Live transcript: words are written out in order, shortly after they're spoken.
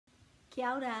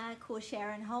Kia ora, ko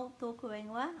Sharon Holt tōku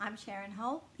ingoa. I'm Sharon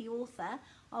Holt, the author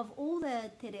of all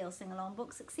the Te Reo sing-along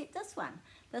books except this one.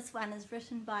 This one is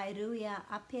written by Ruia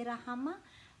Aperahama,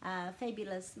 a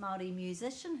fabulous Māori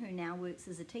musician who now works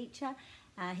as a teacher.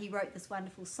 He wrote this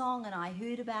wonderful song and I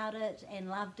heard about it and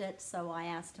loved it, so I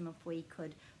asked him if we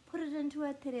could put it into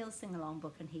a Te Reo sing-along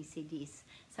book and he said yes.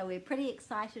 So we're pretty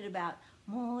excited about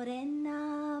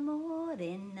Mōrena,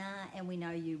 Mōrena, and we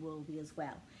know you will be as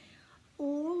well.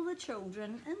 All the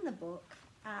children in the book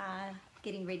are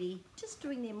getting ready, just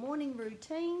doing their morning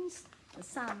routines. The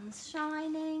sun's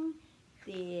shining,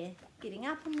 they're getting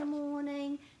up in the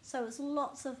morning, so it's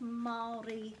lots of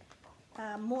Māori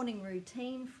morning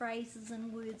routine phrases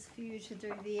and words for you to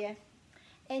do there.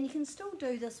 And you can still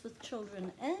do this with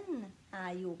children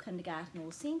in your kindergarten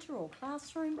or centre or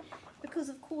classroom, because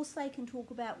of course they can talk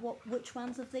about which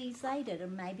ones of these they did,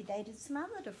 and maybe they did some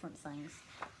other different things,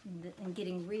 and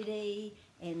getting ready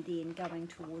and then going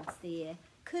towards their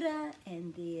kura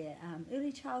and their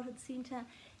early childhood centre.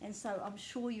 And so I'm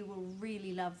sure you will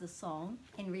really love the song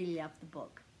and really love the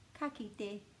book. Ka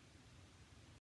kite.